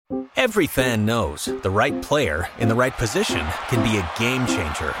Every fan knows the right player in the right position can be a game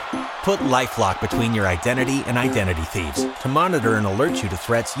changer. Put LifeLock between your identity and identity thieves to monitor and alert you to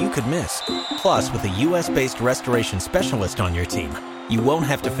threats you could miss. Plus, with a U.S.-based restoration specialist on your team, you won't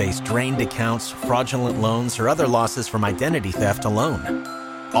have to face drained accounts, fraudulent loans, or other losses from identity theft alone.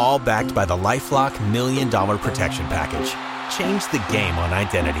 All backed by the LifeLock $1 Million Protection Package. Change the game on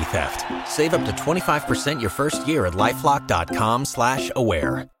identity theft. Save up to 25% your first year at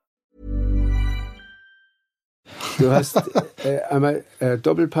LifeLock.com/aware. Du hast einmal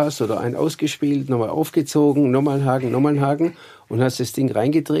Doppelpass oder einen ausgespielt, nochmal aufgezogen, nochmal einen Haken und hast das Ding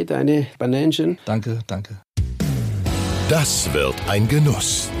reingedreht, deine Bananchen. Danke. Das wird ein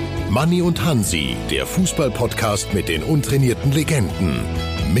Genuss. Manni und Hansi, der Fußball-Podcast mit den untrainierten Legenden.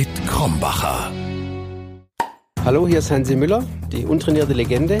 Mit Krombacher. Hallo, hier ist Hansi Müller, die untrainierte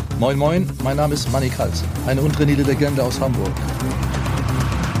Legende. Moin, mein Name ist Manni Kals, eine untrainierte Legende aus Hamburg.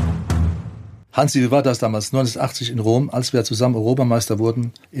 Hansi, wie war das damals, 1980 in Rom, als wir zusammen Europameister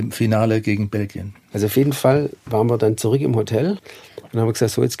wurden im Finale gegen Belgien? Also auf jeden Fall waren wir dann zurück im Hotel und haben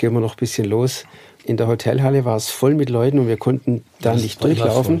gesagt, so jetzt gehen wir noch ein bisschen los. In der Hotelhalle war es voll mit Leuten und wir konnten da nicht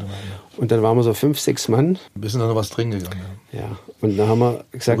durchlaufen. Und dann waren wir so 5, 6 Mann. Wir sind dann noch was trinken gegangen. Ja, und dann haben wir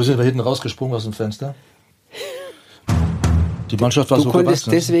gesagt... Wo sind wir hinten rausgesprungen aus dem Fenster? Die Mannschaft war so gewachsen. Du konntest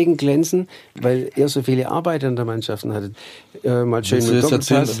deswegen glänzen, weil er so viele Arbeiter in der Mannschaft hatte. Mal schön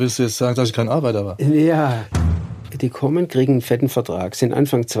willst du jetzt sagen, dass ich kein Arbeiter war? Ja. Die kommen, kriegen einen fetten Vertrag, sind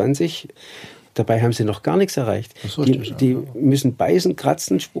Anfang 20, dabei haben sie noch gar nichts erreicht. Die müssen beißen,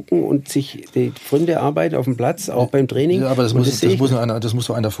 kratzen, spucken und sich die Gründe arbeiten auf dem Platz, auch beim Training. Ja, aber das muss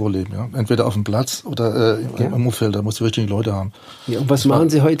so einer vorleben. Ja? Entweder auf dem Platz oder im Umfeld, da musst du richtige Leute haben. Ja, und was machen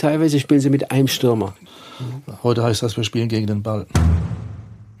sie heute teilweise? Spielen sie mit einem Stürmer. Heute heißt das, wir spielen gegen den Ball.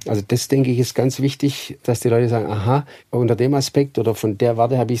 Also das, denke ich, ist ganz wichtig, dass die Leute sagen, aha, unter dem Aspekt oder von der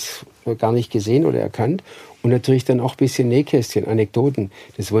Warte habe ich es gar nicht gesehen oder erkannt. Und natürlich dann auch ein bisschen Nähkästchen, Anekdoten.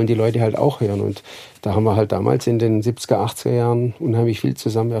 Das wollen die Leute halt auch hören. Und da haben wir halt damals in den 70er, 80er Jahren unheimlich viel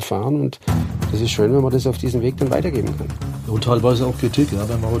zusammen erfahren. Und das ist schön, wenn man das auf diesem Weg dann weitergeben kann. Und teilweise auch Kritik, ja,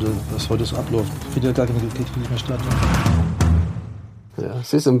 wenn man was heute so abläuft. Findet ja gar keine Kritik nicht mehr statt. Ja,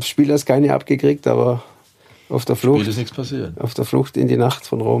 es ist im Spiel hast keine abgekriegt, aber auf der Flucht. Spiel ist nichts passiert. Auf der Flucht in die Nacht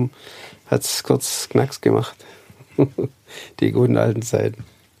von Rom hat es kurz Knacks gemacht. Die guten alten Zeiten.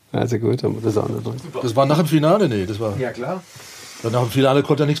 Also gut, haben wir das auch nicht drin. Das war nach dem Finale, nee, das war. Ja, klar. Nach dem Finale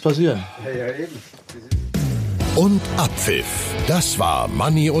konnte ja nichts passieren. Ja, eben. Und Anpfiff. Das war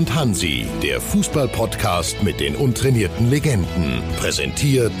Manni und Hansi, der Fußball-Podcast mit den untrainierten Legenden.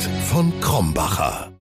 Präsentiert von Krombacher.